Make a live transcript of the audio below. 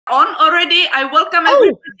on already. I welcome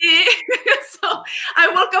everybody. So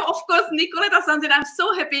I welcome, of course, Nicoletta Sanzin. I'm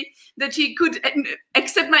so happy that she could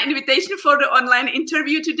accept my invitation for the online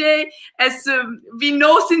interview today. As we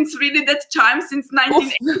know, since really that time, since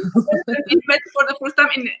 1980, we met for the first time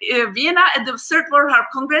in Vienna at the Third World Harp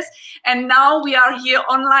Congress. And now we are here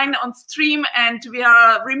online on stream, and we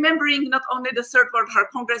are remembering not only the Third World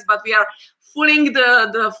Harp Congress, but we are fooling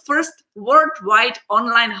the first worldwide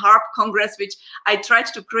online harp congress, which I tried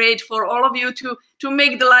to create for all of you to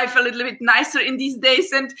make the life a little bit nicer in these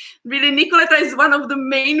days. And really, Nicoletta is one of the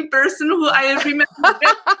main person who I remember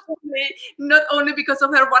not only because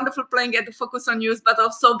of her wonderful playing at the Focus on Youth, but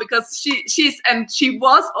also because she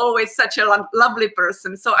was always such a lovely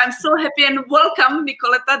person. So I'm so happy and welcome,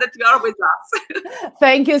 Nicoletta, that you are with us.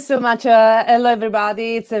 Thank you so much. Hello,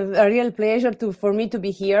 everybody. It's a real pleasure for me to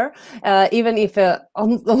be here, even if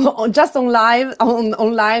just online and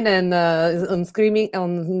on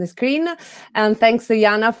the screen. And thanks,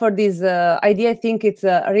 Jana, for this idea. I think it's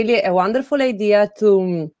really a wonderful idea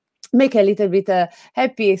to make a little bit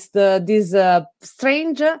happiest this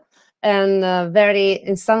strange and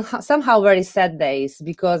somehow very sad days,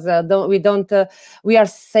 because we are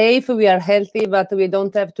safe, we are healthy, but we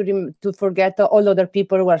don't have to forget all other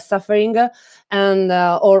people who are suffering, and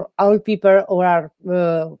or all people who are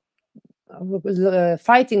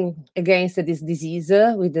fighting against this disease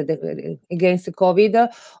against COVID,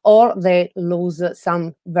 or they lose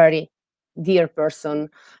some very dear person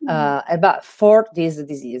about for this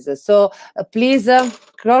disease. So please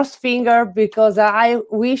cross finger, because I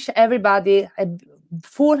wish everybody a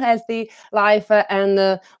full healthy life,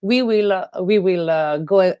 and we will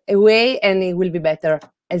go away, and it will be better,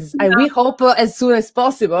 as we hope as soon as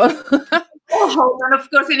possible. And of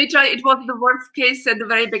course, in Italy, it was the worst case at the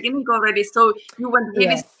very beginning already. So you went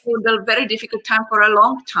really through the very difficult time for a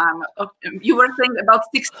long time. You were saying about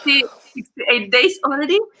 68 days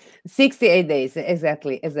already? 68 days,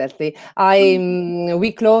 exactly.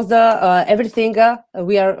 We closed everything.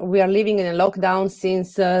 We are living in a lockdown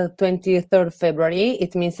since 23rd February.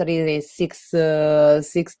 It means really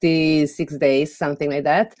 66 days, something like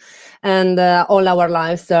that. And all our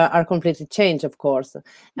lives are completely changed, of course.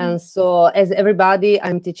 And so, as everybody,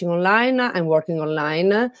 I'm teaching online, I'm working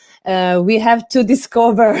online. We have to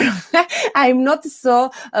discover. I'm not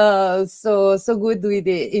so good with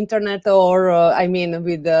the internet, or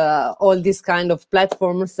with all these kind of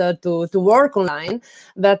platforms to work online.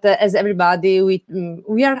 But as everybody,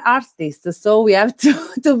 we are artists, so we have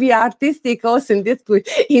to be artistic also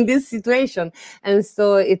in this situation. And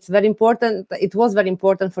so it's very important. It was very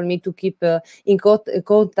important for me to keep in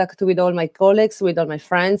contact with all my colleagues, with all my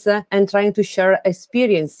friends, and trying to share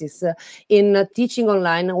experiences in teaching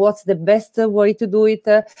online. What's the best way to do it?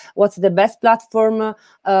 What's the best platform?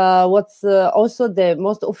 What's also the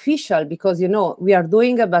most official? Because we are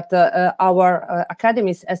doing, but our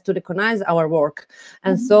academies has to recognize our work,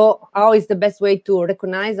 and so how is the best way to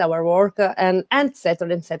recognize our work, and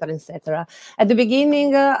etc. At the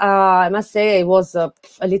beginning, I must say I was a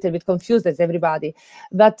little bit confused as everybody,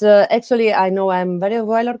 but actually I know I'm very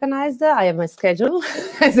well organized. I have my schedule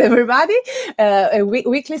as everybody, a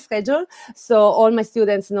weekly schedule, so all my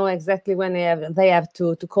students know exactly when they have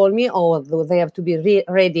to call me, or they have to be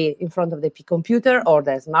ready in front of the computer or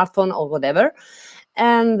the smartphone or whatever.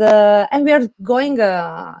 And we are going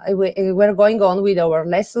we're going on with our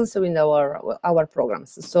lessons, with our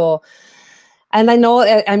programs. So, and I know,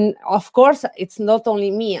 and of course, it's not only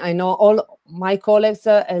me. I know all my colleagues,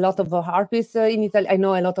 a lot of harpists in Italy. I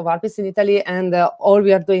know a lot of harpists in Italy, and all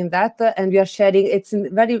we are doing that, and we are sharing. It's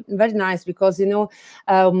very, very nice, because we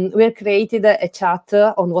have created a chat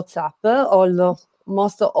on WhatsApp.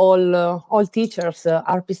 Most all teachers,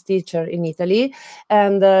 harpist teacher in Italy,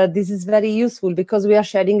 and this is very useful, because we are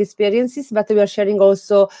sharing experiences, but we are sharing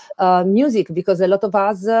also music, because a lot of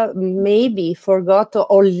us maybe forgot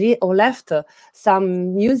or left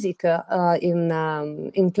some music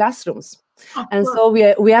in classrooms, and so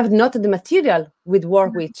we have not the material with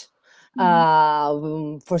work with.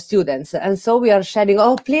 For students, and so we are sharing.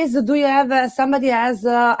 Oh, please, do you have somebody has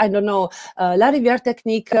I don't know, La Rivière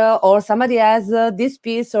technique, or somebody has this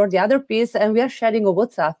piece or the other piece, and we are sharing on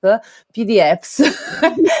WhatsApp PDFs.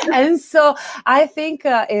 And so I think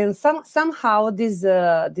somehow this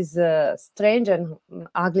strange and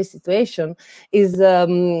ugly situation is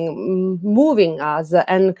moving us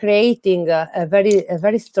and creating a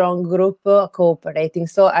very strong group cooperating.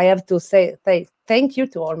 So I have to say thank you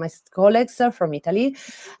to all my colleagues from Italy,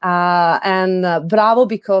 and bravo,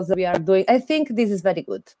 because we are doing, I think this is very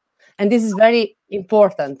good. And this is very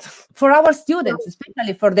important for our students,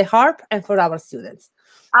 especially for the harp and for our students.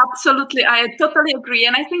 Absolutely, I totally agree.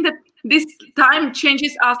 And I think that this time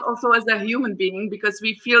changes us also as a human being, because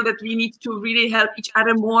we feel that we need to really help each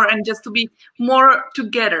other more and just to be more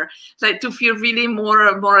together, like to feel really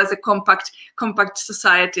more as a compact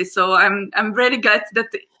society. So I'm really glad that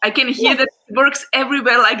I can hear that it works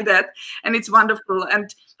everywhere like that, and it's wonderful.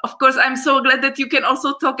 And of course, I'm so glad that you can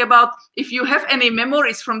also talk about if you have any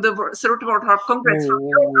memories from the Third World Harp Congress, from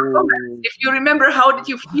your performance. If you remember, how did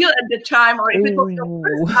you feel at the time, or if it was your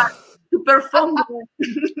first time to perform there?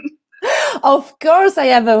 Of course, I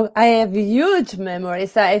have huge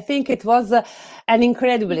memories. I think it was an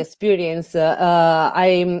incredible experience.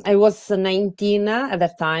 I was 19 at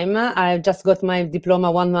that time. I just got my diploma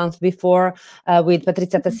 1 month before with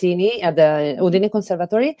Patrizia Tassini at the Udine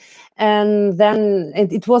Conservatory, and then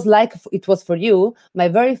it was like it was for you my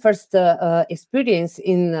very first experience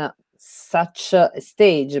in such a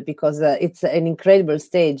stage, because it's an incredible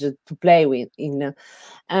stage to play with in.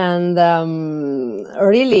 And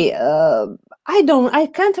really, I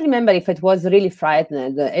can't remember if it was really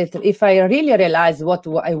frightened, if I really realized what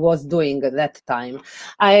I was doing at that time.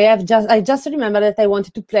 I just remember that I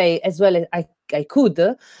wanted to play as well as I could.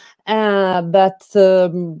 But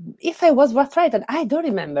if I was frightened, I don't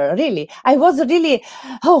remember really. I was really,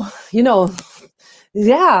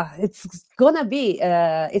 yeah, it's gonna be,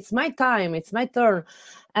 it's my time, it's my turn.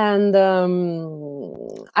 And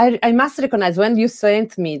I must recognize, when you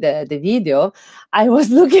sent me the video, I was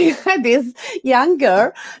looking at this young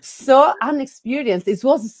girl, so unexperienced. It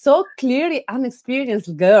was so clearly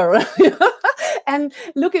unexperienced girl. And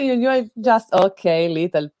looking at you, just, okay,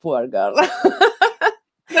 little poor girl.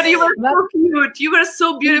 But you were so cute. You were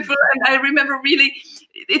so beautiful. And I remember really,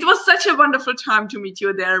 it was such a wonderful time to meet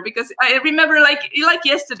you there, because I remember like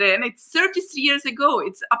yesterday, and it's 33 years ago.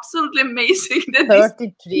 It's absolutely amazing. That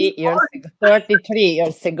 33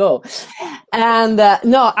 years ago. And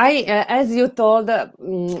no, as you told, I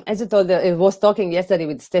was talking yesterday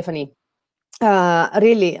with Stephanie.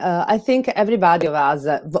 Really, I think everybody of us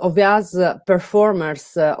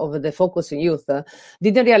performers of the Focus on Youth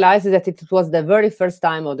didn't realize that it was the very first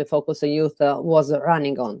time of the Focus on Youth was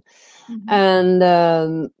running on. And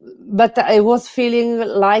but I was feeling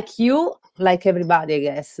like you, like everybody, I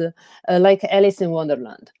guess, like Alice in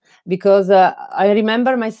Wonderland, because I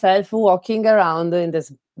remember myself walking around in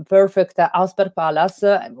this perfect Ausper Palace,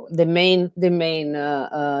 the main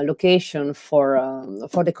location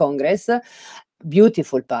for the Congress.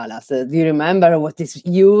 Beautiful palace. Do you remember what is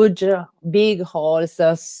huge, big halls,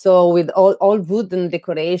 so with all wooden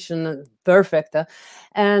decoration, perfect,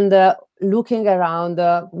 and looking around,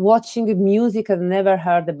 watching music I've never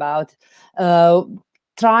heard about,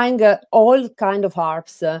 trying all kind of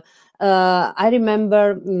harps. I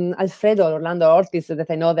remember Alfredo Orlando Ortiz, that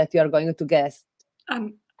I know that you are going to guest.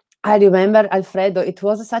 I remember Alfredo. It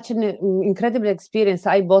was such an incredible experience.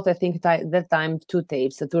 I bought, I think, at that time, 2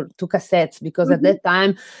 tapes, 2 cassettes, because at that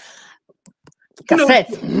time,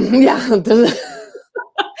 cassettes, yeah.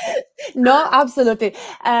 No, absolutely.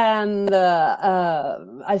 And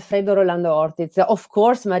Alfredo Rolando Ortiz, of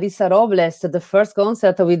course, Marisa Robles, the first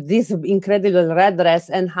concert with this incredible red dress,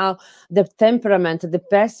 and how the temperament, the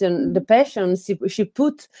passion she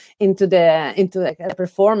put into the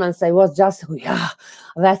performance. I was just, yeah,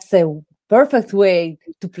 that's a perfect way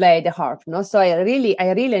to play the harp. No, so I really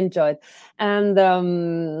enjoyed, and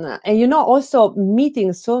also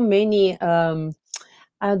meeting so many.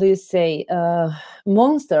 How do you say,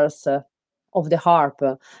 monsters of the harp,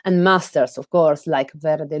 and masters, of course, like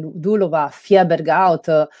Vera Dulova, Fia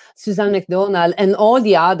Bergaut, Suzanne McDonald, and all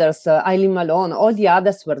the others, Eileen Malone, all the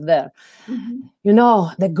others were there. You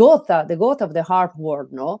know, the goat of the harp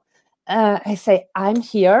world, no? I say, I'm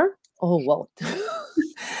here. Oh, wow.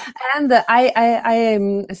 And I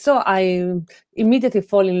immediately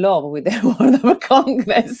fall in love with the World of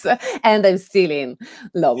Congress, and I'm still in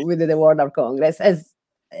love with the World of Congress. As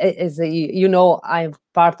you know, I'm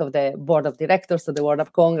part of the board of directors of the World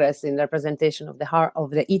of Congress in representation of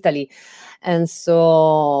the Italy, and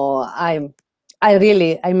so I'm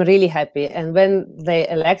really happy. And when they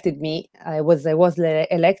elected me, I was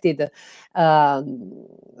elected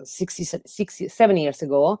 7 years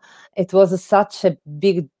ago. It was such a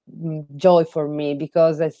big joy for me,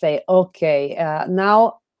 because I say, okay,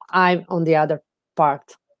 now I'm on the other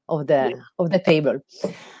part of the table.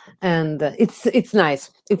 And it's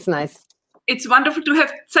nice. It's nice. It's wonderful to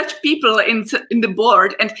have such people in the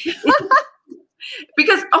board, and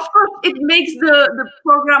Because of course it makes the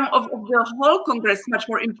program of the whole Congress much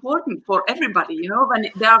more important for everybody, you know, when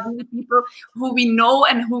there are really people who we know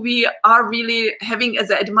and who we are really having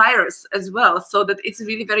as admirers as well. So that it's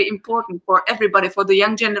really very important for everybody, for the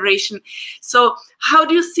young generation. So how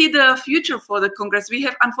do you see the future for the Congress? We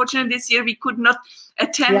have, unfortunately, this year we could not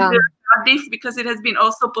attend the Cardiff because it has been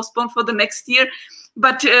also postponed for the next year.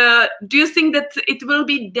 But do you think that it will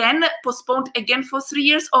be then postponed again for 3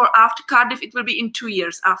 years, or after Cardiff it will be in 2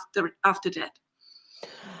 years after that?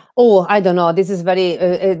 Oh, I don't know. This is very,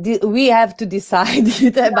 we have to decide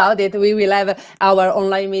about it. We will have our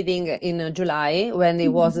online meeting in July when it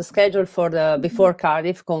was scheduled for the before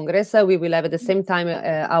Cardiff Congress. We will have at the same time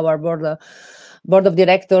our board of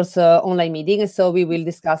directors online meeting. So we will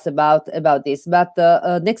discuss about this. But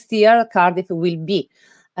next year Cardiff will be.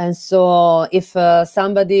 And so if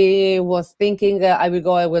somebody was thinking, I will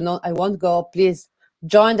go, I will not, I won't go, please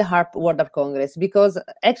join the Harp World of Congress, because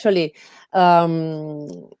actually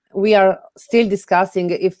we are still discussing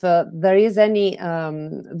if there is any,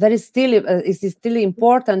 it is still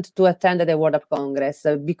important to attend the World of Congress,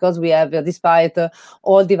 because we have, despite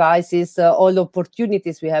all devices, all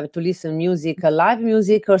opportunities we have to listen music, live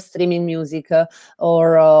music or streaming music,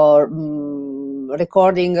 or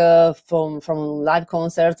recording from live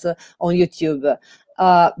concerts on YouTube.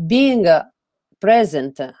 Being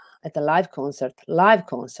present at a live concert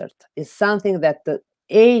is something that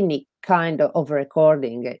any kind of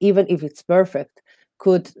recording, even if it's perfect,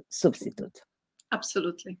 could substitute.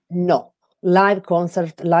 Absolutely. No. Live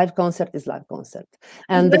concert is live concert,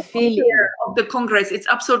 and the feeling of the Congress, it's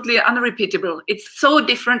absolutely unrepeatable. It's so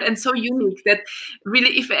different and so unique that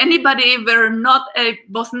really, if anybody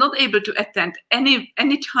was not able to attend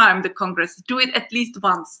any time the Congress, do it at least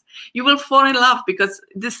once. You will fall in love, because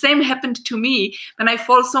the same happened to me when I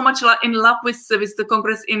fall so much in love with the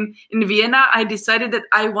Congress in Vienna. I decided that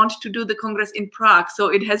I want to do the Congress in Prague. So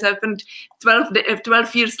it has happened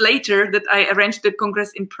 12 years later that I arranged the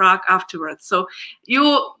Congress in Prague afterwards. So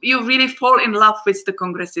you really fall in love with the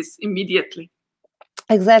Congresses immediately.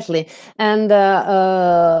 Exactly. And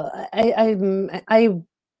I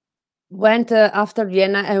went after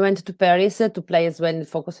Vienna, I went to Paris to play as well in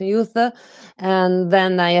Focus on Youth, and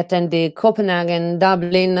then I attended Copenhagen,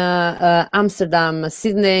 Dublin, Amsterdam,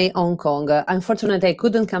 Sydney, Hong Kong. Unfortunately, I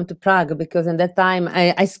couldn't come to Prague because at that time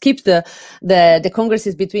I skipped the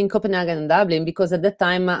congresses between Copenhagen and Dublin, because at that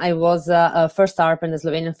time I was first harp in the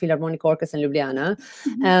Slovenian Philharmonic Orchestra in Ljubljana,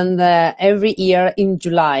 and every year in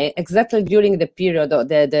July, exactly during the period,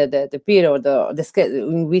 the period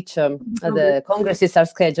in which the congresses are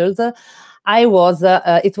scheduled, it was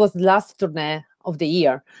the last tournée of the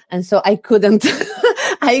year, and so I couldn't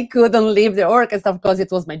I couldn't leave the orchestra. Of course,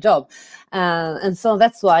 it was my job, and so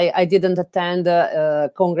that's why I didn't attend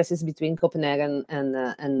congresses between Copenhagen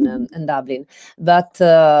and Dublin. But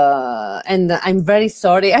and I'm very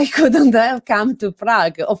sorry I couldn't have come to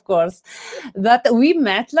Prague, of course. But we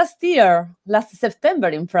met last September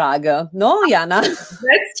in Prague. No, Jana?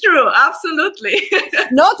 That's true, absolutely.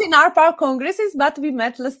 Not in our Prague congresses, but we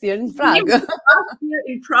met last year in Prague. We met last year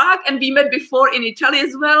in Prague, and we met before in Italy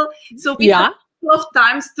as well. So we had 12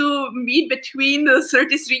 times to meet between the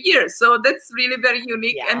 33 years. So that's really very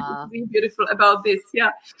unique and really beautiful about this.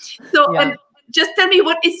 Yeah. So and just tell me,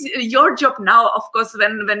 what is your job now? Of course,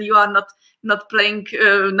 when you are not playing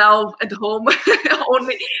now at home,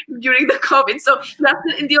 only during the COVID. So you are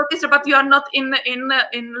still in the orchestra, but you are not in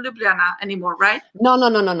Ljubljana anymore, right? No.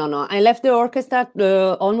 I left the orchestra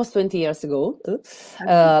almost 20 years ago,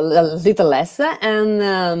 a little less,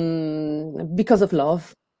 and because of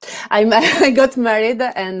love. I got married,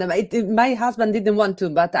 and my husband didn't want to,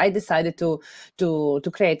 but I decided to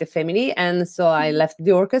create a family, and so I left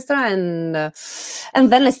the orchestra, and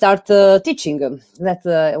then I started teaching. That's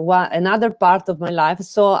another part of my life.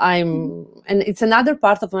 So and it's another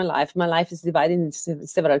part of my life. My life is divided into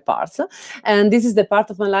several parts, and this is the part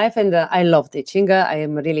of my life, and I love teaching. I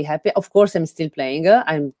am really happy. Of course, I'm still playing.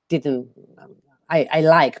 I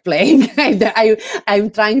like playing. I'm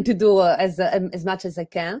trying to do as much as I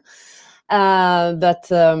can. But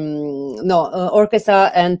no,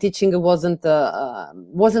 orchestra and teaching wasn't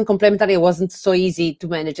complementary. It wasn't so easy to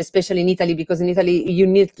manage, especially in Italy, because in Italy you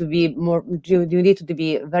need to be you need to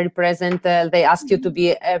be very present. They ask you to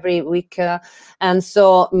be every week, and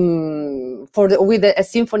so with a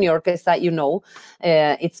symphony orchestra,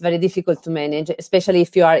 it's very difficult to manage, especially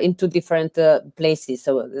if you are in two different places.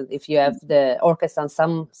 So if you have the orchestra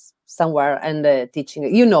somewhere and teaching,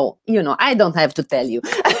 I don't have to tell you.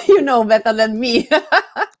 You know better than me.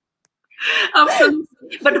 Absolutely.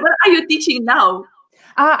 But what are you teaching now?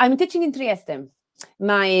 I'm teaching in Trieste,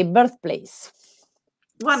 my birthplace.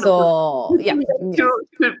 Wonderful. So yeah,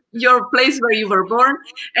 to your place where you were born,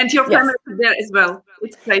 and your family is there as well.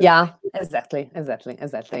 It's great. Yeah, exactly.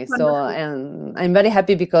 So, and I'm very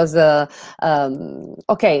happy because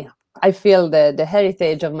okay, I feel the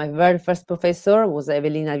heritage of my very first professor was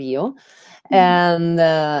Evelina Vio, and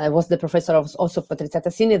I was the professor of also Patrizia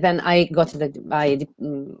Tassini. Then I got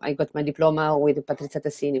I got my diploma with Patrizia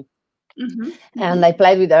Tassini. And I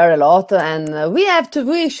played with her a lot, and we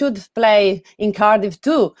should play in Cardiff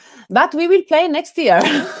too, but we will play next year.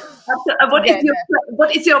 What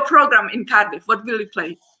is your program in Cardiff? What will you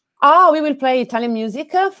play? Oh, we will play Italian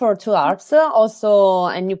music for 2 harps, also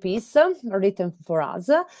a new piece written for us,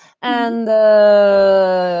 and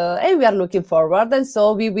we are looking forward. And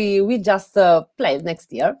so we just play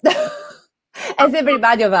next year. As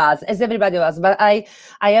everybody of us. But I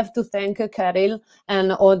have to thank Carol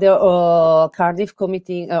and all the Cardiff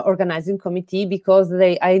committee, organizing committee, because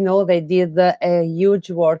I know they did a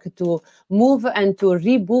huge work to move and to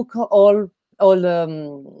rebook all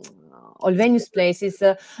venues places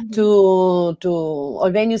to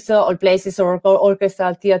all venues, all places, or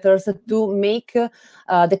orchestral theaters to make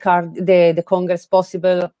the Congress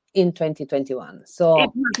possible in 2021. So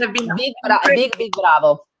it must have been big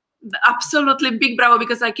bravo. Absolutely big bravo,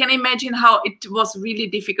 because I can imagine how it was really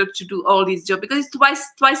difficult to do all these jobs, because it's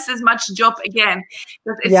twice as much job again.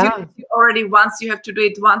 But you already once, you have to do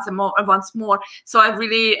it once more. So I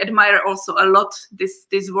really admire also a lot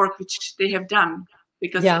this work which they have done,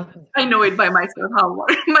 because I know it by myself how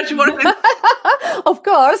much work. Of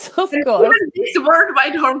course. This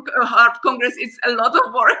worldwide harp congress is a lot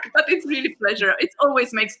of work, but it's really pleasure. It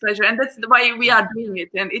always makes pleasure, and that's why we are doing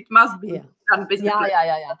it, and it must be done.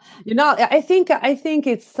 Yeah. You know, I think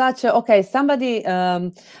it's such a, okay. Somebody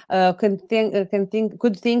could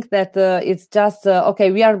think that it's just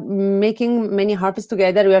okay. We are making many harps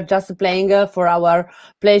together. We are just playing for our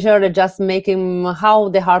pleasure, just making how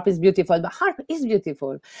the harp is beautiful. But harp is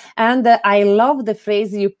beautiful, and I love the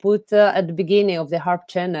phrase you put at the beginning of the harp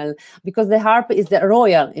channel, because the harp is the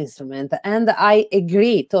royal instrument, and I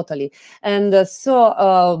agree totally. And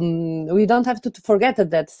so we don't have to forget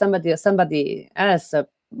that somebody else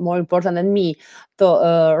more important than me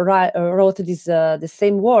wrote the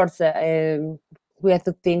same words. We have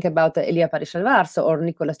to think about Elia Paris-Alvars or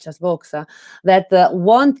Nicolas Chasvoxa, that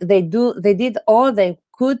they did all they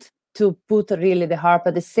could to put really the harp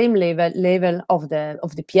at the same level of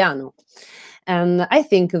the piano, and I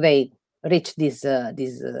think they reached this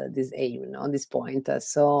aim, this point.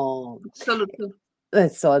 So absolutely.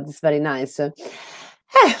 So it's very nice.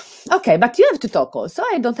 Okay, but you have to talk also.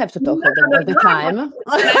 I don't have to talk all the time.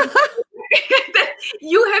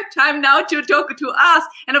 You have time now to talk to us.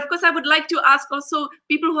 And of course, I would like to ask also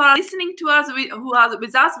people who are listening to us, who are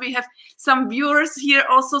with us. We have some viewers here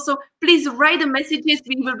also. So please write the messages.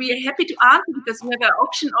 We will be happy to answer, because we have an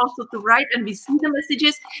option also to write, and we see the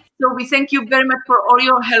messages. So we thank you very much for all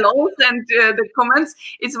your hellos and the comments.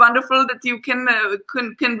 It's wonderful that you can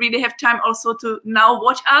really have time also to now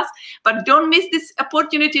watch us. But don't miss this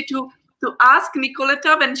opportunity to ask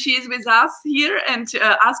Nicoletta when she is with us here, and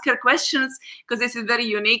ask her questions, because this is very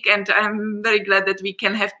unique, and I'm very glad that we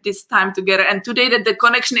can have this time together. And today that the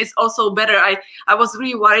connection is also better. I was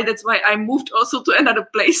really worried. That's why I moved also to another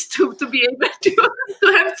place to be able to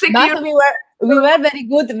have secure. But we were very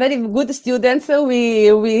good students. So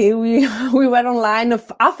we were online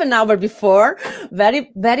half an hour before.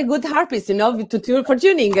 Very good harpists, for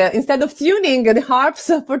tuning, instead of tuning the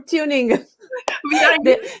harps for tuning. We are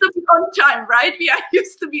used to be on time, right? We are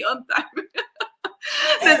used to be on time.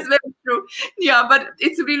 That's very true. Yeah, but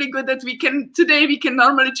it's really good that today we can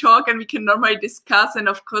normally talk, and we can normally discuss, and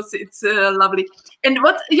of course it's lovely. And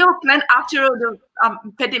what's your plan after the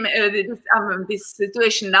this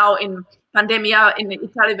situation now in pandemia in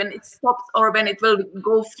Italy, when it stops or when it will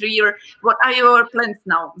go freer? What are your plans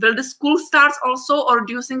now? Will the school start also, or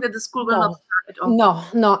do you think that the school will not start at all?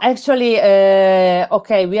 No. Actually,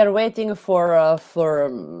 okay, we are waiting for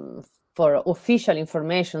official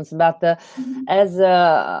informations, but as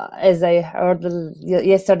I heard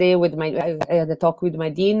yesterday I had a talk with my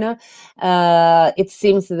dean, it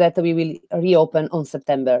seems that we will reopen on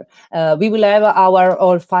September. We will have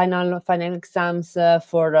our final exams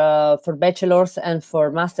for bachelors and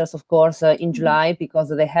for masters, of course, in July, because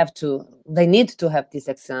they need to have this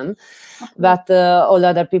exam. But all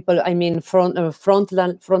other people, I mean,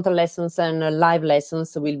 frontal lessons and live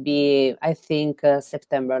lessons will be, I think,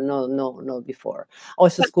 September, no know before.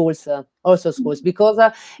 Also schools, because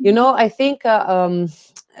you know, I think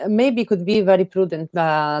maybe could be very prudent,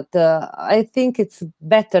 but I think it's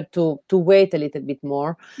better to wait a little bit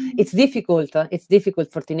more. It's difficult. It's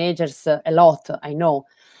difficult for teenagers a lot, I know,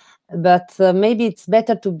 but maybe it's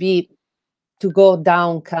better to go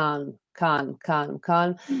down calm,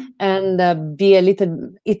 and be a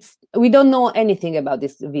little. We don't know anything about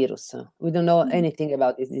this virus. We don't know anything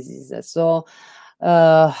about this disease. So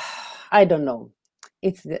I don't know.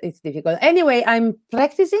 It's difficult. Anyway, I'm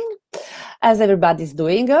practicing as everybody's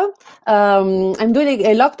doing. I'm doing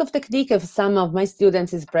a lot of technique if some of my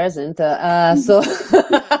students is present. So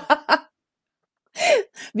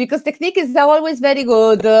because technique is always very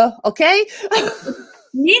good. Okay.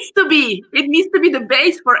 It needs to be the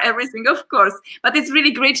base for everything, of course, but it's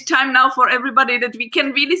really great time now for everybody that we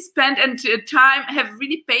can really spend and time, have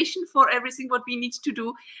really patience for everything what we need to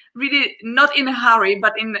do, really not in a hurry,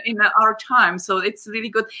 but in our time. So it's really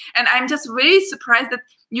good. And I'm just very surprised that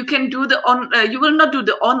you can do you will not do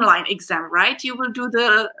the online exam, right? You will do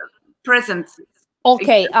the present.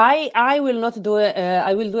 Okay, I will not do it.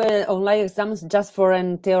 I will do online exams just for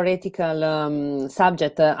a theoretical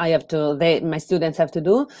subject. I have to. My students have to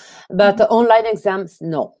do, but online exams,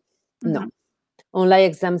 no. Online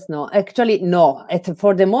exams, no. Actually, no.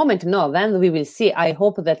 For the moment, no. Then we will see. I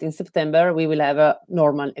hope that in September we will have a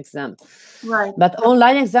normal exam. Right. But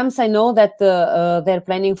online exams, I know that they're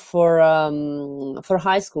planning for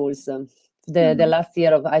high schools. The last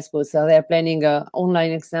year of high school, so they're planning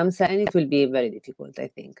online exams, and it will be very difficult, I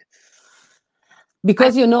think,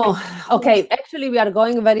 because you know, okay, actually we are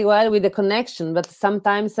going very well with the connection, but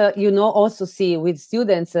sometimes you know, also see with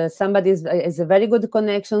students, somebody is a very good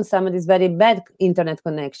connection, somebody is very bad internet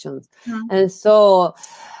connections, and so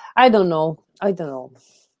I don't know.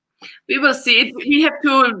 We will see it. We have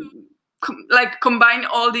to combine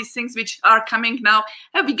all these things which are coming now.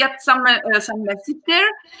 We get some message there.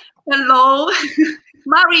 Hello,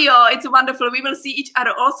 Mario. It's wonderful. We will see each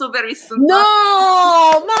other also very soon.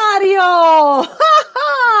 No, Mario.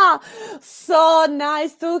 So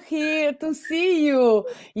nice to see you.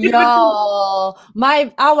 Yo,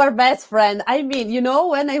 our best friend. I mean, you know,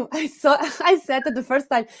 when I said it the first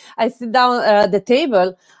time, I sit down at the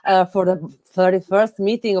table for the 31st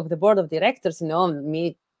meeting of the board of directors, you know,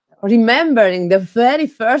 me remembering the very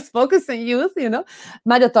first Focus on Youth, you know,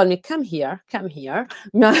 Mario told me, come here.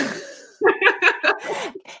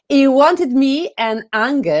 He wanted me and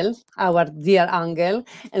Angel, our dear Angel,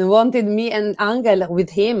 and wanted me and Angel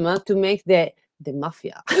with him to make the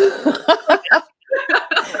mafia.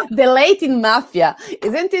 The Latin mafia.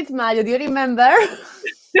 Isn't it, Mario? Do you remember?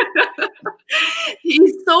 He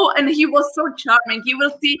was so charming. You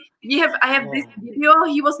will see. I have this video.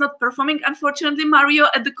 He was not performing, unfortunately, Mario,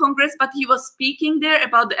 at the Congress, but he was speaking there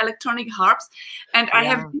about the electronic harps, and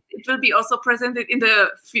it will be also presented in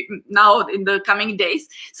the coming days.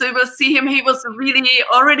 So you will see him. He was really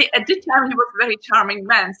already at the time. He was a very charming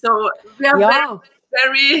man. So we are very,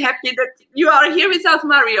 very happy that you are here with us,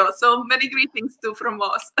 Mario. So many greetings too from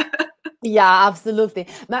us. Yeah, absolutely.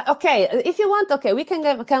 But okay, if you want, okay, we can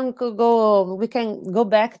go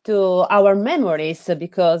back to our memories,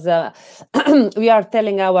 because we are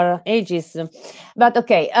telling our ages. But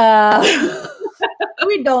okay,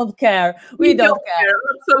 we don't care. We don't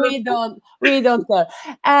care.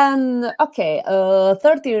 And okay,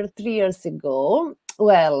 33 years ago,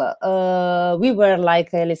 well, we were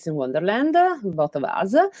like Alice in Wonderland, both of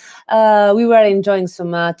us. We were enjoying so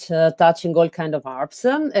much, touching all kind of harps,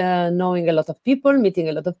 knowing a lot of people, meeting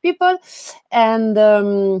a lot of people. And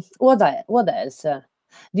what else? Do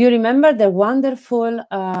you remember the wonderful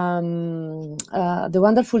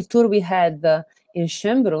tour we had in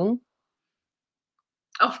Schönbrunn?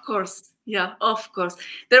 Of course. Yeah, of course.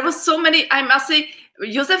 There was so many, I must say,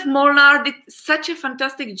 Josef Molnar did such a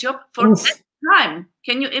fantastic job for that time.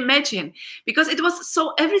 Can you imagine? Because it was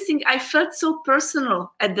everything, I felt so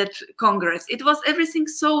personal at that Congress. It was everything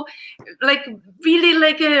so really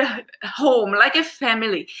like a home, like a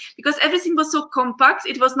family, because everything was so compact.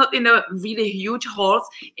 It was not in a really huge halls,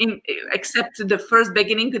 except the first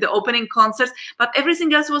beginning, the opening concerts, but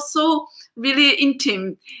everything else was so really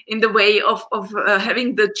intimate in the way of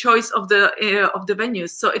having the choice of the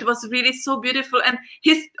venues. So it was really so beautiful, and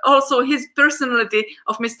his personality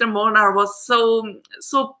of Mr. Molnar was so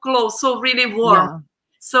close, so really warm. Yeah.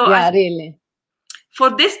 So really, for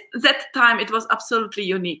that time, it was absolutely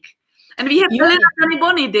unique. And we have Elena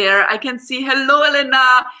Caniboni there. I can see. Hello,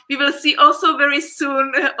 Elena. We will see also very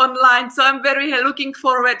soon online. So I'm very looking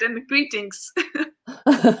forward, and greetings.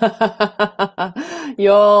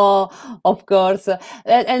 Yo, of course.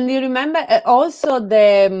 And you remember also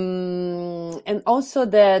the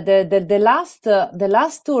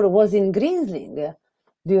last tour was in Greensling.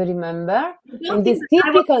 Do you remember? In this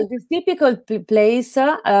typical place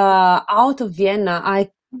out of Vienna.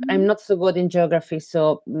 I'm not so good in geography,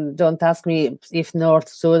 so don't ask me if north,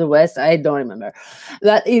 south, west. I don't remember.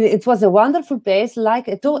 But it was a wonderful place, like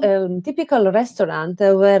a typical restaurant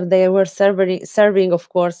where they were serving, of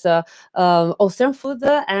course, Austrian food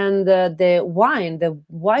and the wine, the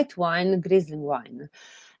white wine, Riesling wine.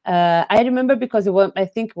 I remember because I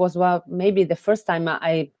think it was maybe the first time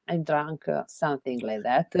I drank something like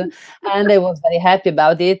that, and I was very happy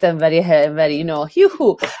about it and very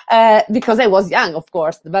because I was young, of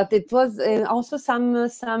course. But it was also some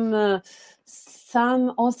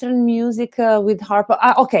Austrian music with harp.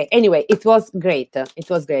 Okay, anyway, it was great. It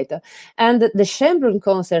was great. And the Schönbrunn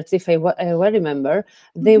concerts, if I well remember,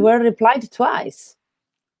 they were replied twice.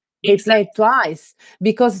 They played twice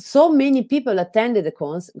because so many people attended the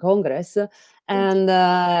congress, and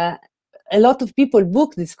a lot of people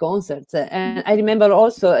booked these concerts. And I remember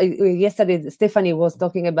also yesterday Stephanie was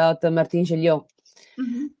talking about Martine Géliot,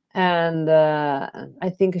 and I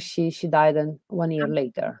think she died 1 year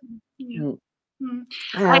later.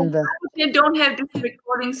 And I don't have these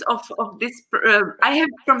recordings of this. I have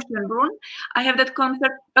from Schönbrunn. I have that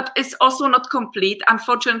concert, but it's also not complete,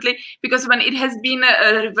 unfortunately, because when it has been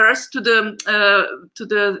reversed to the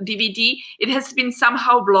DVD, it has been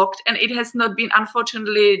somehow blocked, and it has not been,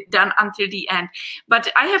 unfortunately, done until the end.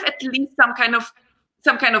 But I have at least some kind of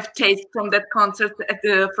taste from that concert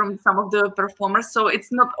from some of the performers. So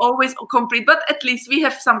it's not always complete, but at least we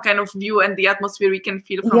have some kind of view and the atmosphere we can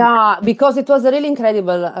feel from that. Because it was really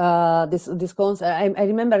incredible, this concert. I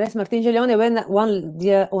remember Martine Géliot, when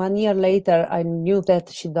 1 year later I knew that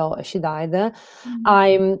she died.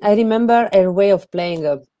 I remember her way of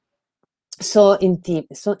playing so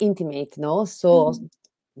intimate, no? So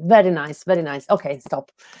very nice, very nice. Okay,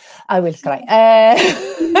 stop. I will cry.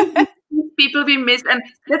 People we missed, and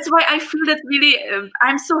that's why I feel that really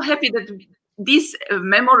I'm so happy that these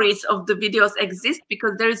memories of the videos exist,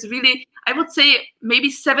 because there is really, I would say, maybe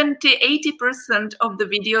 70-80% of the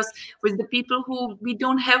videos with the people who we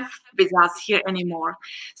don't have with us here anymore.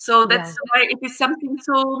 So that's why it is something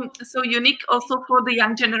so unique also for the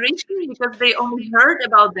young generation, because they only heard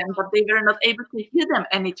about them, but they were not able to hear them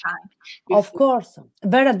anytime before. Of course.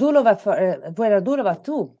 Vera Durova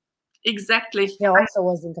too. Exactly. She also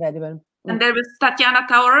was incredible. And there was Tatiana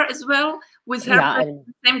Taurer as well, with her the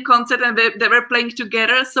same concert, and they were playing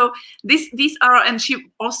together. So these are, and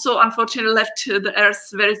she also unfortunately left the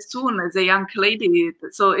earth very soon as a young lady.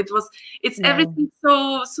 So it's everything.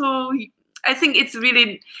 So I think it's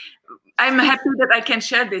really, I'm happy that I can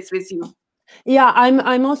share this with you. Yeah,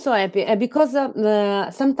 I'm also happy because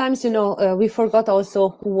sometimes we forgot also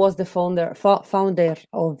who was the founder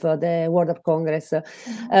of the World of Congress.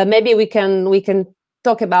 Maybe we can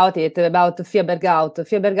talk about it, about Fia Berghout.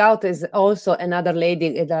 Fia Berghout is also another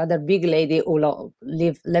big lady who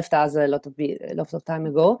left us a lot of time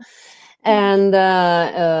ago, and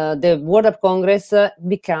the World of Congress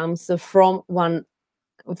becomes from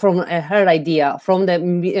her idea, from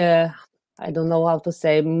the I don't know how to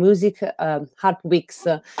say, music Harp weeks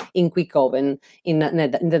in Kwijkoven in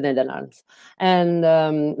the Netherlands. And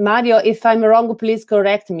Mario, if I'm wrong, please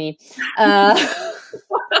correct me.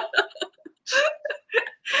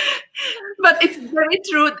 But it's very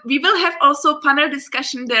true. We will have also a panel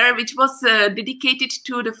discussion there, which was dedicated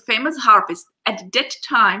to the famous harpist at that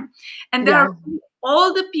time. And there are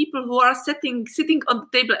all the people who are sitting on the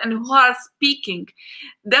table and who are speaking.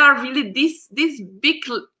 They are really these big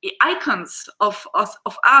icons of us,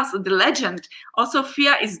 the legend. Also,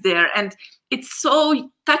 Fia is there, and it's so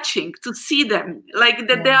touching to see them, like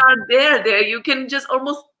that they are there. You can just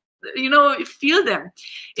almost, feel them.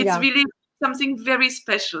 It's really something very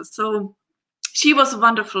special. So she was a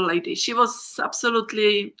wonderful lady. She was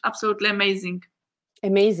absolutely amazing.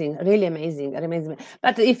 Amazing, really amazing.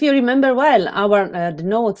 But if you remember well, our the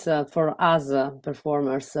notes for us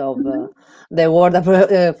performers of the World of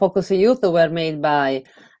Focus Youth were made by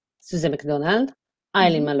Susan McDonald,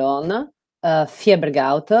 Eileen Malone, Fia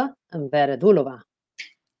Berghout, and Vera Durova.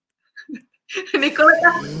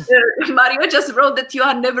 Nicoletta, Mario just wrote that you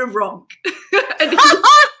are never wrong.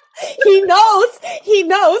 He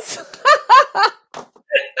knows.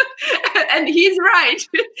 And he's right.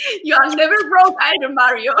 You are never wrong either,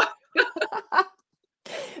 Mario.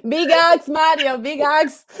 Big hugs, Mario, big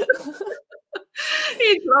hugs.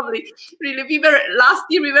 It's lovely, really. Last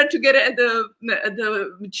year we were together at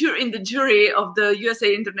in the jury of the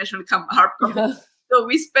USA International Harp Competition. Yeah. So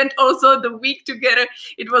we spent also the week together.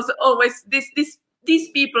 It was always these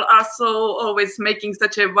people are so always making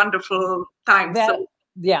such a wonderful time.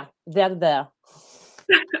 Yeah, they're there.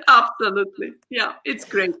 Absolutely, yeah, it's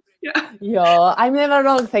great. Yeah. Yeah, I'm never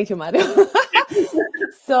wrong. Thank you, Mario.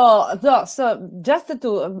 So just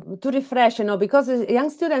to refresh, because young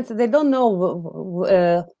students, they don't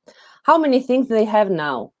know how many things they have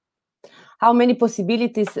now, how many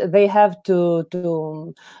possibilities they have to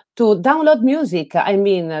download music. I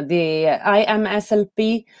mean, the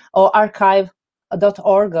IMSLP or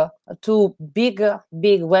archive.org, two big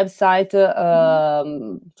website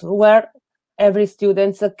where every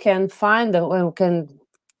student can find can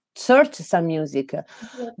search some music,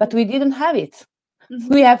 but we didn't have it.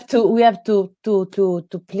 Mm-hmm. We have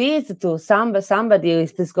to please to somebody who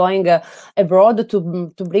is going abroad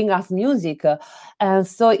to bring us music, and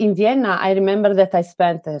so in Vienna I remember that I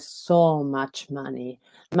spent so much money.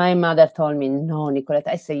 My mother told me, "No, Nicoletta."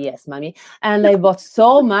 I say, "Yes, mommy," and I bought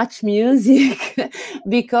so much music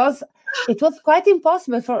because it was quite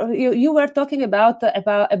impossible for you. You were talking about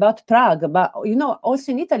Prague, but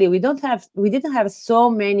also in Italy we didn't have so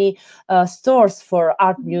many stores for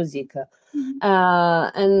art music.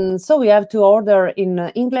 And so we have to order in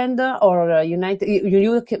England or United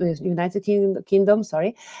Kingdom,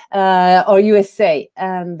 sorry, or USA,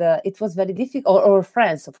 and it was very difficult, or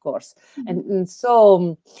France, of course. And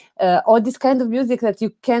so all this kind of music that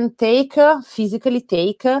you can physically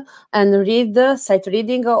take and read, sight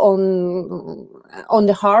reading on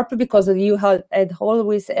the harp, because you had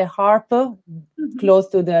always a harp close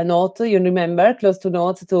to the note. You remember, close to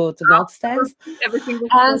notes to note stands,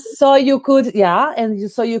 and so you could,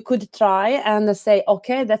 so you could try and say,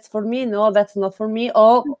 okay, that's for me. No, that's not for me.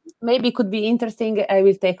 Or maybe it could be interesting. I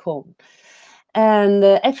will take home. And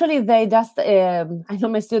actually, they just I know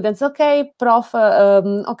my students. Okay, Prof.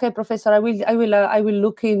 Okay, Professor. I will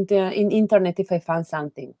look in internet if I found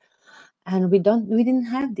something. And we didn't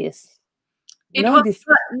have this. It was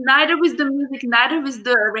neither with the music, neither with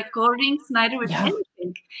the recordings, neither with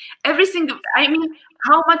anything. Everything. I mean,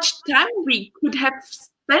 how much time we could have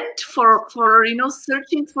spent for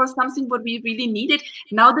searching for something what we really needed.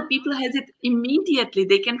 Now the people has it immediately.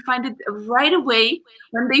 They can find it right away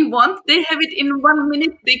when they want. They have it in 1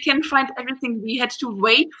 minute. They can find everything. We had to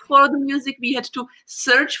wait for the music. We had to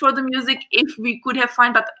search for the music if we could have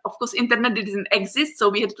found, but of course internet didn't exist, so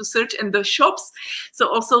we had to search in the shops. So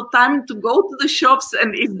also time to go to the shops,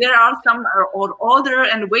 and if there are some or order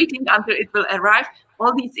and waiting until it will arrive.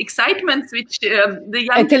 All these excitements which the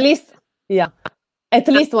young at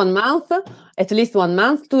least 1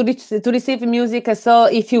 month, to receive music. So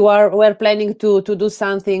if you were planning to do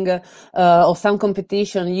something or some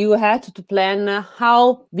competition, you had to plan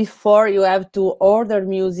how before you have to order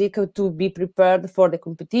music to be prepared for the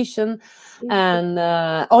competition, and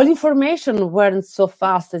all information weren't so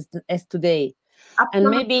fast as today.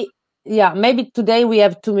 Absolutely. And maybe today we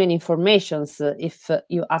have too many informations, if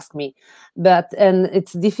you ask me, and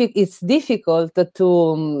it's difficult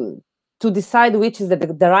to decide which is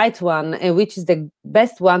the right one and which is the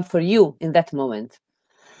best one for you in that moment.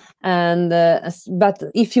 And but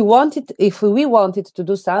if we wanted to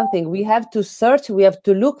do something, we have to search, we have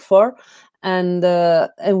to look for, and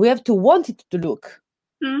we have to want it to look.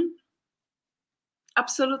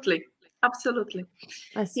 Absolutely.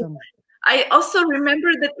 Awesome. I also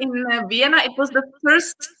remember that in Vienna, it was the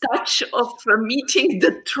first touch of meeting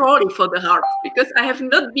the trolley for the harp, because I have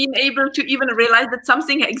not been able to even realize that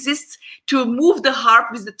something exists to move the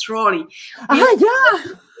harp with the trolley.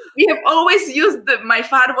 We have always used my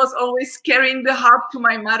father was always carrying the harp to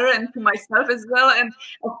my mother and to myself as well. And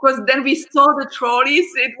of course, then we saw the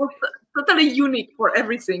trolleys. It was totally unique for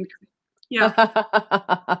everything. Yeah.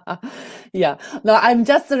 No, I'm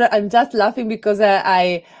just laughing because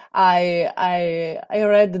I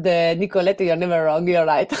read the Nicoletta, you're never wrong, you're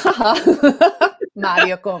right.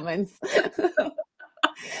 Mario comments.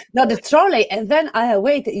 No, the trolley, and then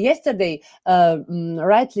yesterday,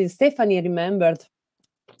 rightly, Stephanie remembered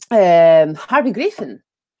Harvey Griffin.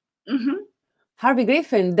 Harvey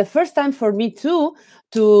Griffin, the first time for me too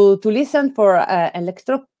to listen for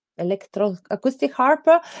electroacoustic harp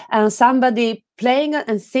and somebody playing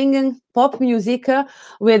and singing pop music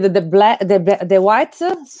with the white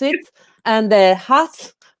suit and the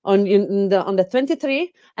hat on the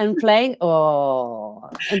 23 and playing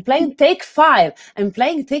take 5 and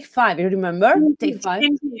playing take 5. You remember? Take 5?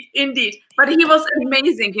 Indeed. But he was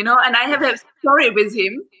amazing, you know, and I have a story with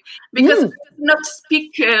him because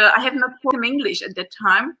I have not spoken English at that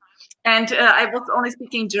time, and I was only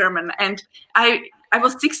speaking German, and I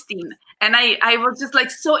was 16, and I was just like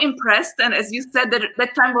so impressed. And as you said,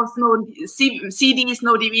 that time was no CDs,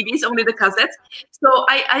 no DVDs, only the cassettes. So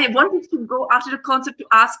I wanted to go after the concert to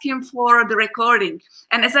ask him for the recording.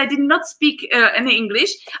 And as I did not speak any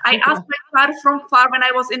English, I asked my father from far when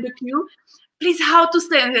I was in the queue, please, how to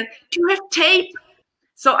say it? Do you have tape?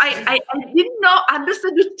 So I didn't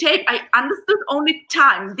understand the tape. I understood only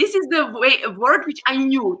time. This is the word which I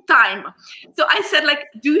knew, time. So I said, like,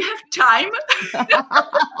 do you have time?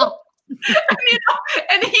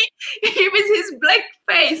 and he with his black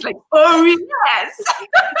face, like, oh yes.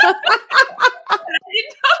 I did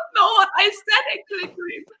not know what I said actually to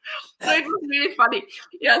him. So it was really funny.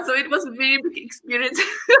 Yeah, so it was a very big experience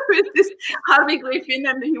with this Harvey Griffin,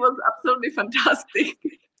 and he was absolutely fantastic.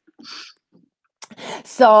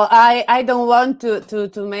 So I don't want to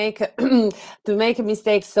make to make a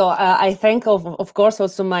mistake. So I thank of course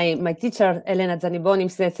also my teacher Elena Zaniboni,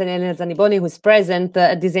 Mrs. Elena Zaniboni, who's present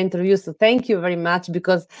at this interview. So thank you very much,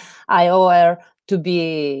 because I owe her to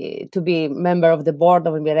be member of the board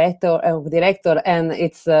of director, and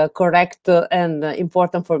it's correct and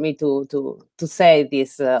important for me to say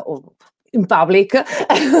this in public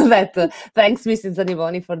that thanks Mrs.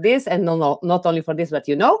 Zaniboni for this, and not only for this, but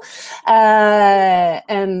you know,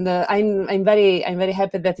 and I'm very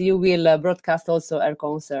happy that you will broadcast also her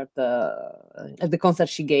concert at the concert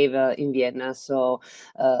she gave in Vienna. So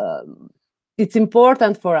it's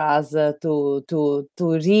important for us to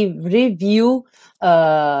review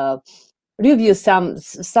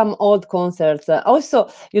some old concerts. Also,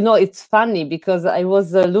 you know, it's funny because I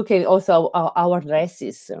was looking also our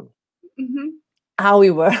dresses. How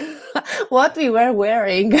we were, what we were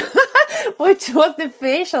wearing, which was the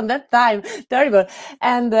fashion that time, terrible.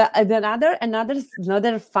 And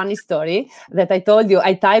another funny story that I told you,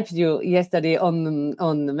 I typed you yesterday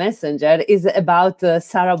on Messenger, is about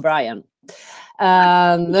Sarah Bryan.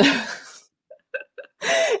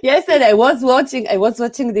 Yesterday I was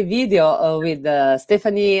watching the video with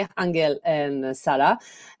Stephanie, Angel, and Sarah,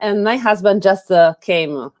 and my husband just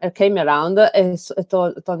came around and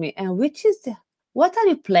told me, and what are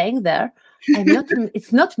you playing there?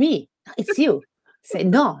 It's not me, it's you. I say,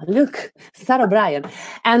 no, look, Sarah Bryan.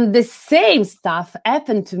 And the same stuff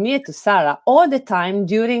happened to me, to Sarah, all the time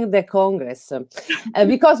during the Congress,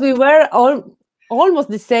 because we were almost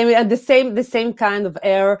the same kind of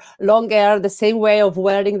hair, long hair, the same way of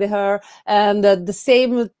wearing the hair, and the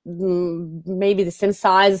same, maybe the same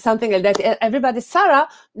size, something like that. Everybody, Sarah,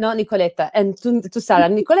 no, Nicoletta, and to Sarah,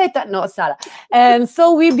 Nicoletta, no, Sarah. And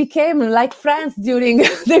so we became like friends during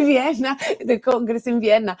the Congress in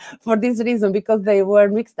Vienna, for this reason, because they were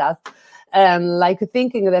mixed us, and like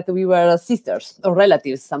thinking that we were sisters or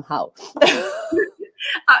relatives somehow.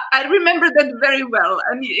 I remember that very well.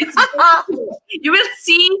 I mean, it's you will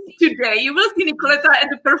see today, you will see Nicoletta at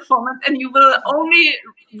the performance, and you will only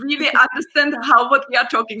really understand what we are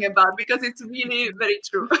talking about, because it's really very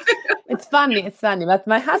true. It's funny, but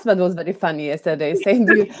my husband was very funny yesterday,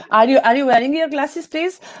 saying, are you wearing your glasses,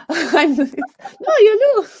 please? No, you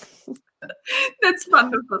do. That's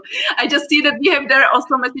wonderful. I just see that we have there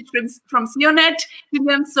also a message from Sionet.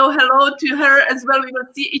 So hello to her as well. We will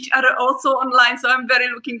see each other also online. So I'm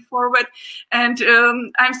very looking forward. And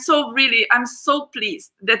I'm so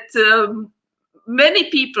pleased that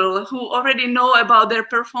many people who already know about their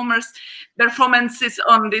performances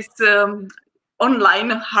on this online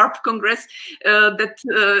Harp Congress that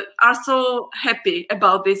are so happy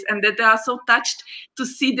about this, and that they are so touched to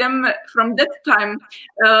see them from that time,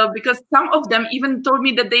 because some of them even told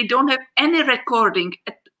me that they don't have any recording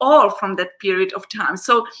at all from that period of time.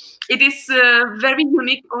 So it is very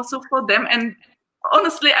unique also for them, and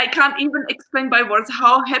honestly I can't even explain by words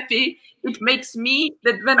how happy it makes me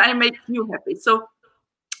that when I make you happy. So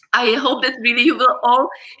I hope that really you will all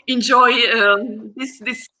enjoy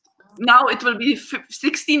this. Now it will be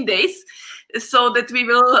 16 days, so that we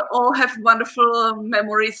will all have wonderful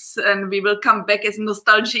memories, and we will come back as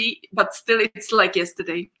nostalgia, but still it's like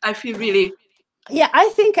yesterday. I feel really... Yeah, I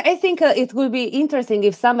think it would be interesting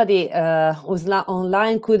if somebody who's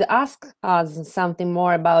online could ask us something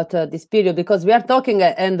more about this period, because we are talking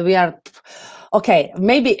and we are... Okay,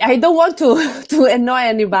 maybe I don't want to annoy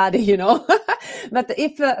anybody, you know, but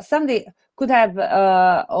if somebody could have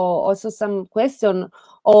also some question,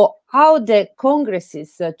 or how the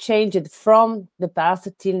congresses changed from the past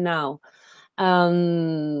till now,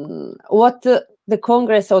 what the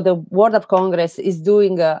Congress or the World of Congress is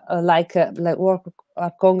doing, like World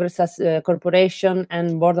of Congress as a corporation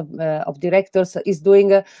and Board of Directors is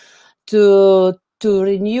doing to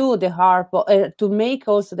renew the harp, to make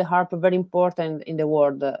also the harp very important in the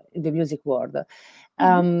world, in the music world.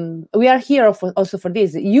 We are here also for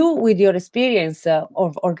this. You, with your experience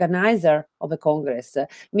of organizer of a Congress,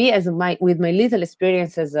 me with my little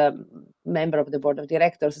experience as a member of the Board of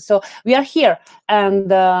Directors. So we are here and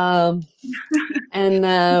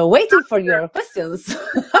waiting for your questions.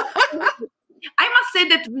 I must say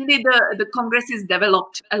that really the Congress is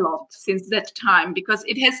developed a lot since that time, because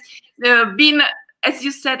it has been, as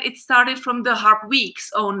you said, it started from the Harp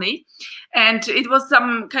Weeks only, and it was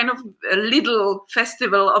some kind of a little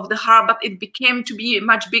festival of the harp, but it became to be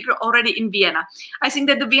much bigger already in Vienna. I think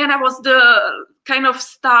that the Vienna was the kind of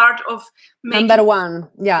start of number one,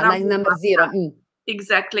 yeah, like number zero.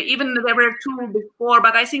 Exactly. Even there were two before,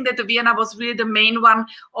 but I think that the Vienna was really the main one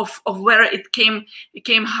of where it came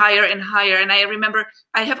higher and higher. And I remember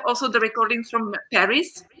I have also the recordings from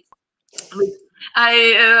Paris.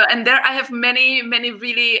 And there I have many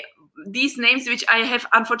really these names which I have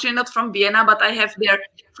unfortunately not from Vienna, but I have there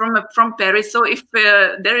from Paris. So if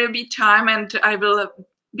there will be time and I will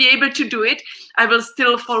be able to do it, I will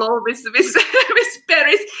still follow with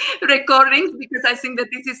Paris recordings, because I think that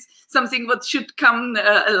this is something what should come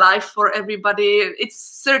alive for everybody.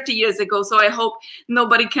 It's 30 years ago, so I hope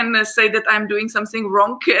nobody can say that I'm doing something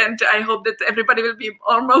wrong, and I hope that everybody will be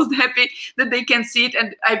almost happy that they can see it.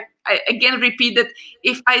 And I again repeat that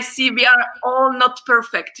if I see, we are all not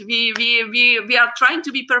perfect. We are trying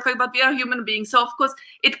to be perfect, but we are human beings. So of course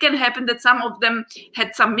it can happen that some of them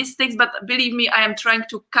had some mistakes, but believe me, I am trying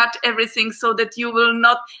to cut everything so that you will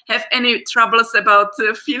not have any troubles about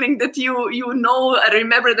feeling that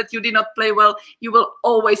remember that you did not play well. You will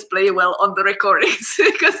always play well on the recordings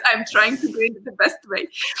because I'm trying to do it the best way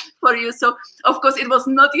for you. So of course it was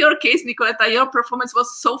not your case, Nicoletta. Your performance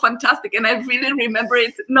was so fantastic, and I really remember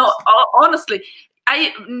it. No, honestly,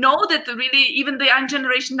 I know that really even the young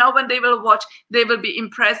generation now, when they will watch, they will be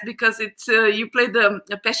impressed, because it's you play the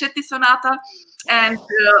Pescetti Sonata, and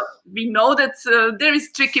we know that there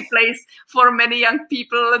is tricky place for many young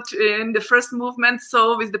people in the first movement,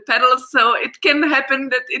 so with the pedals, so it can happen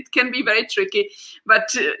that it can be very tricky.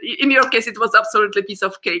 But in your case, it was absolutely a piece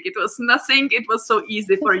of cake. It was nothing. It was so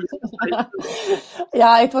easy for you.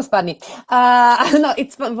 Yeah, it was funny. No,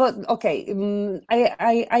 it's okay.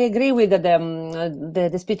 I agree with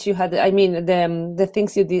the speech you had. I mean, the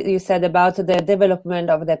things you said about the development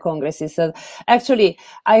of the congresses. Actually,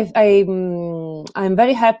 I'm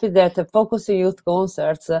very happy that the Focus Youth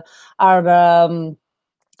concerts are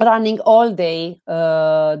running all day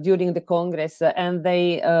during the Congress, and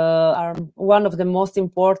they are one of the most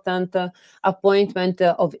important appointment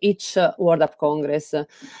of each World of Congress.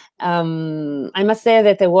 I must say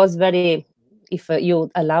that I was very, if you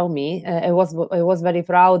allow me, I was very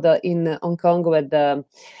proud in Hong Kong with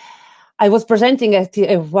I was presenting at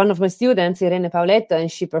one of my students, Irene Paoletta,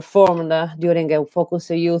 and she performed during a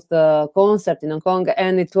Focus Youth concert in Hong Kong.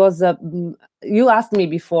 And it was, you asked me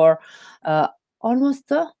before,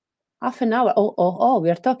 almost half an hour. Oh,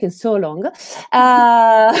 we are talking so long.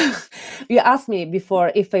 You asked me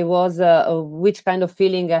before if I was, which kind of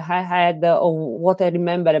feeling I had, or what I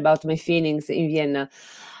remember about my feelings in Vienna.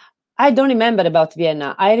 I don't remember about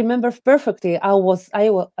Vienna. I remember perfectly I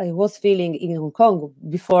was feeling in Hong Kong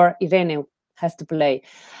before Irene has to play.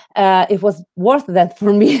 It was worth that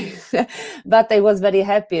for me, but I was very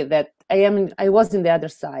happy that I was in the other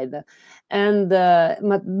side, and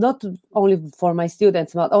not only for my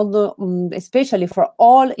students, but also especially for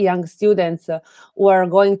all young students who are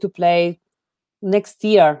going to play next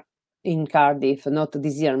year in Cardiff, not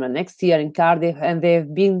this year, but next year in Cardiff, and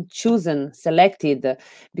they've been selected,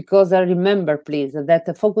 because I remember, please, that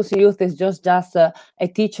the Focus Youth is just a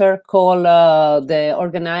teacher call the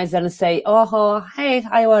organizer and say, oh, hey,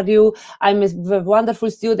 how are you? I'm a wonderful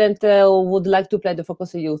student who would like to play the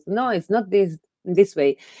Focus Youth. No, it's not this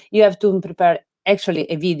way. You have to prepare actually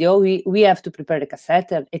a video. We have to prepare a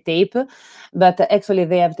cassette, a tape, but actually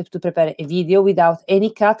they have to prepare a video without any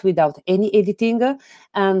cut, without any editing,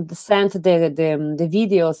 and send the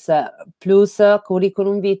videos plus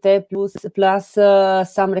curriculum vitae plus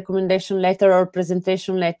some recommendation letter or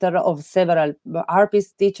presentation letter of several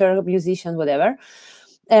artists, teacher, musician, whatever.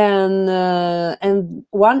 And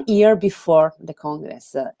 1 year before the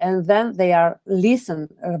Congress, and then they are listened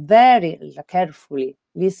very carefully,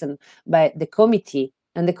 listened by the committee,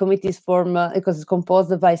 and the committee is formed because it's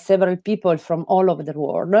composed by several people from all over the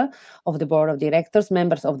world, of the board of directors,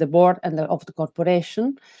 members of the board and of the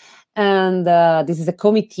corporation, And this is a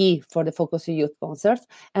committee for the Focus Youth concerts,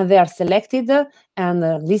 and they are selected and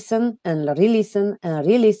listen and re-listen and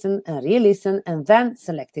re-listen and re-listen and then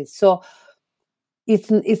selected. So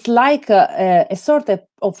it's like a sort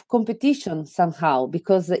of competition somehow,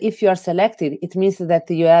 because if you are selected, it means that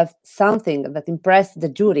you have something that impressed the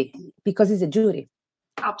jury, because it's a jury.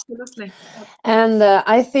 Absolutely. And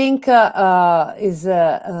I think is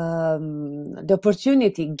the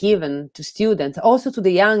opportunity given to students, also to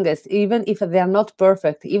the youngest, even if they are not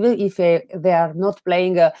perfect, even if they are not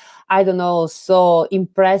playing, I don't know, so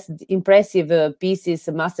impressive pieces,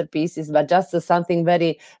 masterpieces, but just something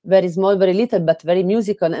very, very small, very little, but very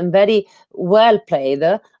musical and very well played.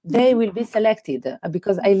 They will be selected,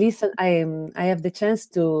 because I have the chance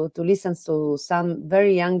to listen to some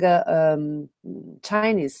very young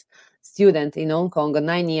Chinese student in Hong Kong,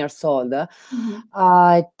 9 years old.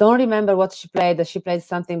 I don't remember what she played. She played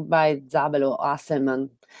something by Zabel or Asselman.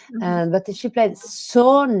 But she played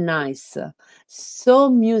so nice, so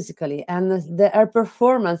musically, and her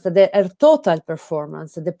performance, her total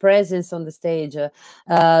performance, the presence on the stage,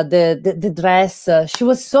 the dress, she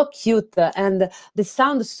was so cute, and the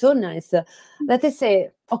sound so nice that I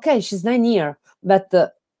say, okay, she's 9 years, but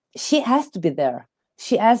she has to be there.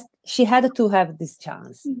 She had to have this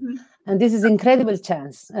chance. And this is an incredible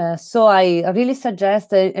chance. So I really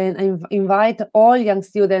suggest and invite all young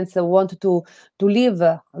students who want to live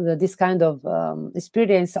this kind of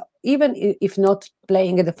experience, even if not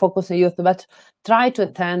playing at the Focus Youth, but try to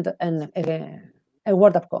attend a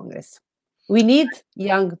World Up Congress. We need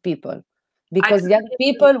young people, because young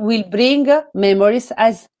people will bring memories,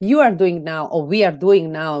 as you are doing now, or we are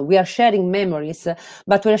doing now. We are sharing memories,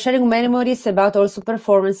 but we are sharing memories about also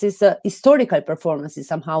performances, historical performances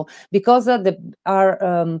somehow, because there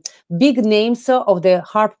are big names of the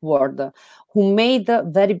harp world who made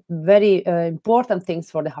very, very important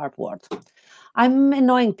things for the harp world. I'm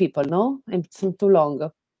annoying people, no? It's too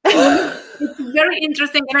long. It's very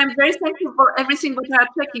interesting, and I'm very thankful for everything what you are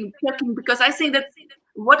checking, because I think that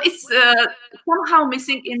what is somehow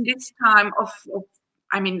missing in this time of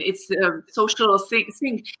I mean, it's a social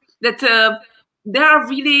thing that they are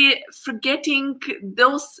really forgetting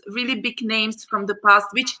those really big names from the past,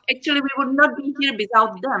 which actually we would not be here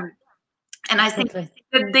without them. And I think that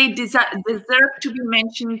they deserve to be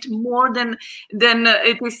mentioned more than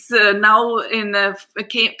it is now in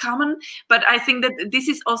common. But I think that this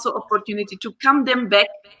is also opportunity to come them back,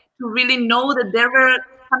 to really know that there were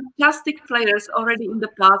fantastic players already in the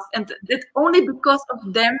past, and that only because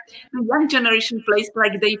of them the young generation plays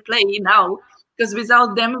like they play now. Because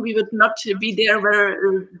without them, we would not be there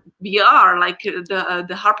where we are, like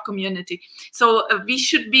the harp community. So we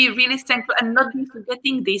should be really thankful and not be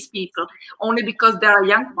forgetting these people only because they are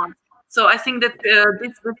young ones. So I think that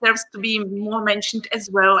this deserves to be more mentioned as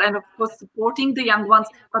well, and of course supporting the young ones,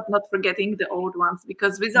 but not forgetting the old ones,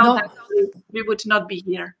 because without them we would not be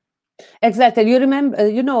here. Exactly. You remember,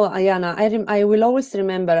 Jana, I will always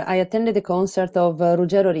remember, I attended the concert of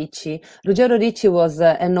Ruggero Ricci. Ruggero Ricci was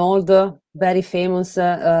an old, very famous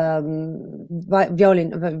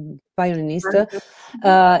violinist,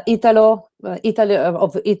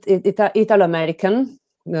 Italo-American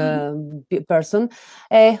person,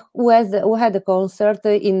 who had a concert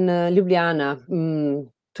in Ljubljana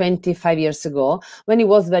 25 years ago, when he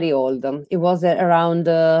was very old. He was around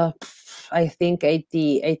I think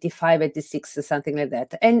 80, 85, 86, something like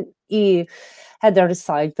that. And he had a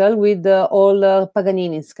recital with all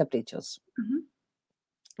Paganini's Capriccios.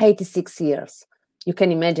 86 years. You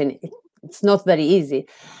can imagine it's not very easy.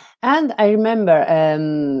 And I remember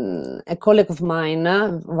a colleague of mine,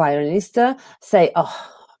 violinist, say, "Oh,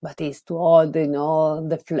 but he's too old,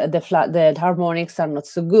 the harmonics are not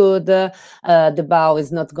so good, the bow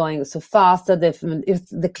is not going so fast,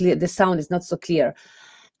 the sound is not so clear."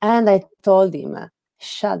 And I told him,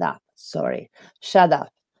 shut up,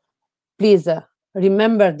 please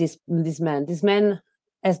remember this man. This man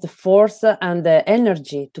has the force and the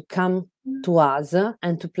energy to come to us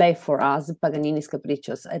and to play for us Paganini's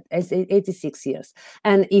Capriccios at 86 years.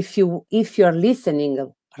 And if you're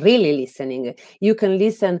listening, really listening, you can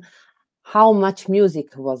listen how much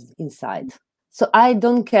music was inside. So I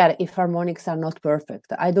don't care if harmonics are not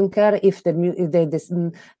perfect. I don't care if there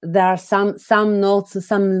are some notes,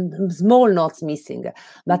 some small notes missing,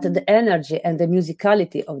 but the energy and the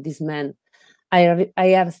musicality of this man, I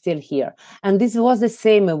have still here. And this was the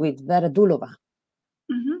same with Vera Dulova.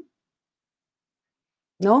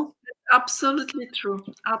 No? Absolutely true.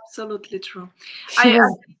 Absolutely true. She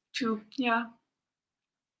was too. Yeah.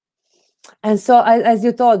 And so, as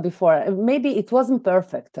you told before, maybe it wasn't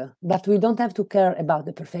perfect, but we don't have to care about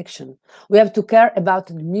the perfection. We have to care about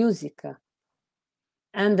the music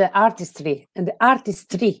and the artistry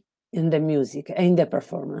in the music, in the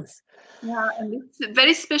performance. Yeah, and it's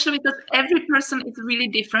very special because every person is really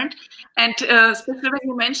different. And especially when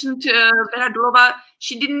you mentioned Vera Durova,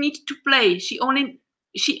 she didn't need to play. She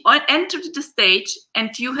entered the stage,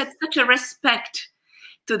 and you had such a respect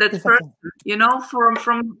to that person, you know,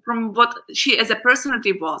 from what she as a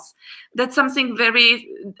personality was. That's something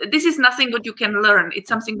this is nothing what you can learn. It's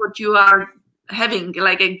something what you are having,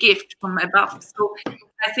 like a gift from above. So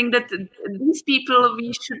I think that these people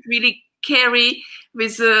we should really carry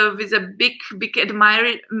with a big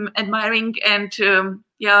admiring and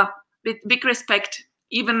with big respect.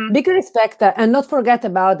 Even big respect, and not forget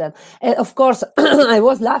about them. Of course, I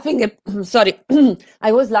was laughing. Sorry,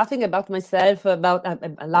 I was laughing about myself.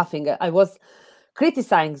 I was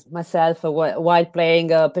criticizing myself while playing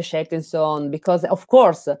Pescetti and so on, because of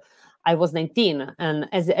course I was 19, and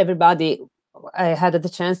as everybody, I had the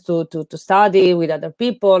chance to study with other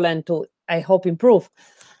people and to, I hope, improve.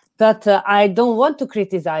 But I don't want to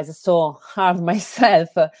criticize so hard myself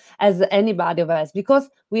as anybody else, because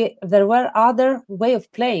there were other way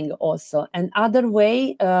of playing also, and other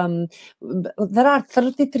way. There are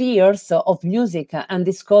 33 years of music and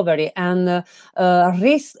discovery and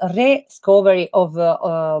rediscovery of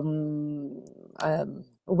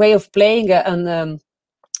way of playing and.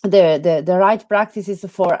 The right practices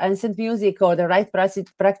for ancient music, or the right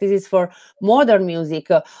practices for modern music,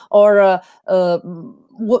 or a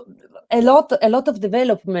lot of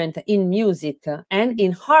development in music and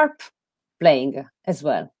in harp playing as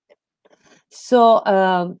well. So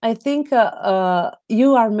I think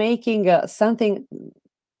you are making something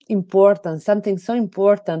important, something so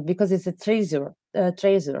important, because it's a treasure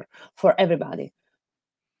for everybody.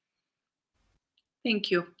 Thank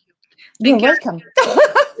you. You're welcome.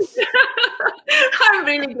 I'm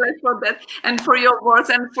really glad for that, and for your words,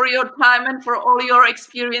 and for your time, and for all your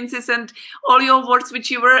experiences, and all your words which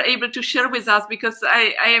you were able to share with us, because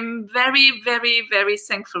I am very, very, very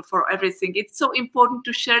thankful for everything. It's so important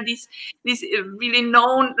to share these really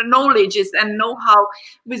knowledges and know-how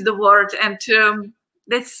with the world, and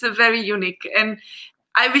that's very unique. And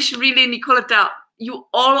I wish really, Nicoletta, you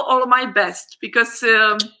all my best, because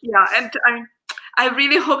and I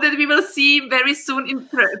really hope that we will see very soon in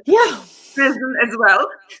prison as well,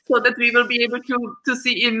 so that we will be able to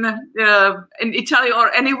see in Italy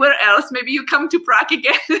or anywhere else. Maybe you come to Prague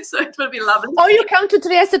again, so it will be lovely. Or you come to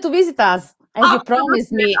Trieste to visit us, as you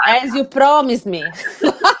promised me. As you promised me.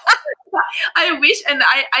 I wish, and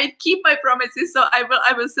I keep my promises, so I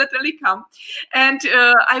will certainly come. And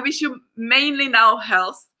I wish you mainly now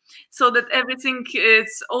health, so that everything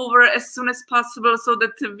is over as soon as possible, so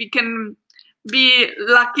that we can be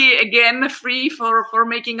lucky again, free for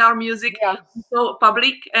making our music so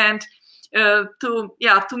public, and to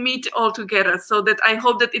meet all together. So that I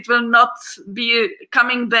hope that it will not be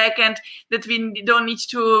coming back, and that we don't need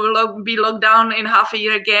to be locked down in half a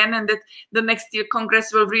year again, and that the next year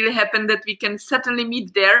Congress will really happen, that we can certainly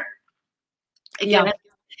meet there again.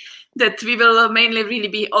 That we will mainly really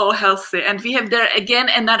be all healthy. And we have there again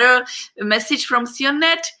another message from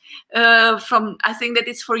Sionet, from, I think that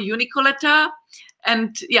it's for you, Nicoletta,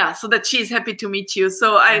 and so that she's happy to meet you.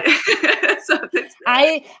 So I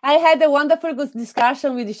had a wonderful good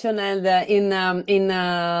discussion with Chanel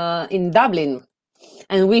in Dublin,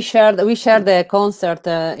 and we shared the concert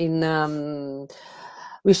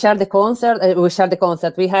we shared the concert.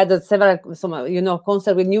 We had several,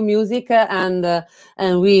 concert with new music, and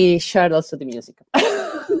we shared also the music. And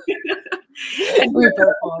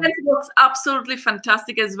it was absolutely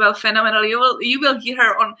fantastic as well, phenomenal. You will hear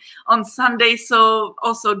her on Sunday, so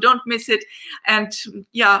also don't miss it. And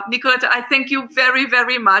Nicoletta, I thank you very,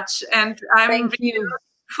 very much, and I'm really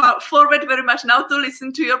forward very much now to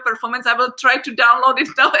listen to your performance. I will try to download it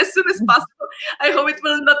now as soon as possible. I hope it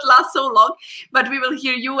will not last so long, but we will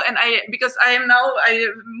hear you. And because I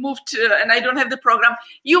moved and I don't have the program.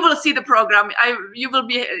 You will see the program. It will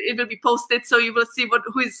be posted, so you will see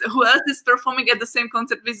who else is performing at the same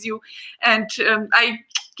concert with you. And I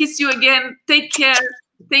kiss you again. Take care.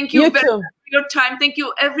 Thank you very much for your time. Thank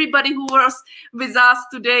you everybody who was with us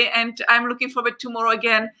today, and I'm looking forward tomorrow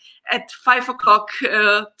again at 5 o'clock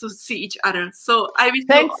to see each other. So I wish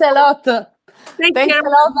thanks a lot. Thanks a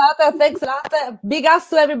lot, Nata. Thanks a lot. Big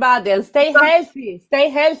ups to everybody, and stay healthy. Stay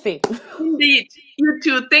healthy. Indeed. You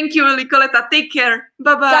too. Thank you, Nicoletta. Take care.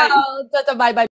 Bye-bye. Ciao. Bye-bye.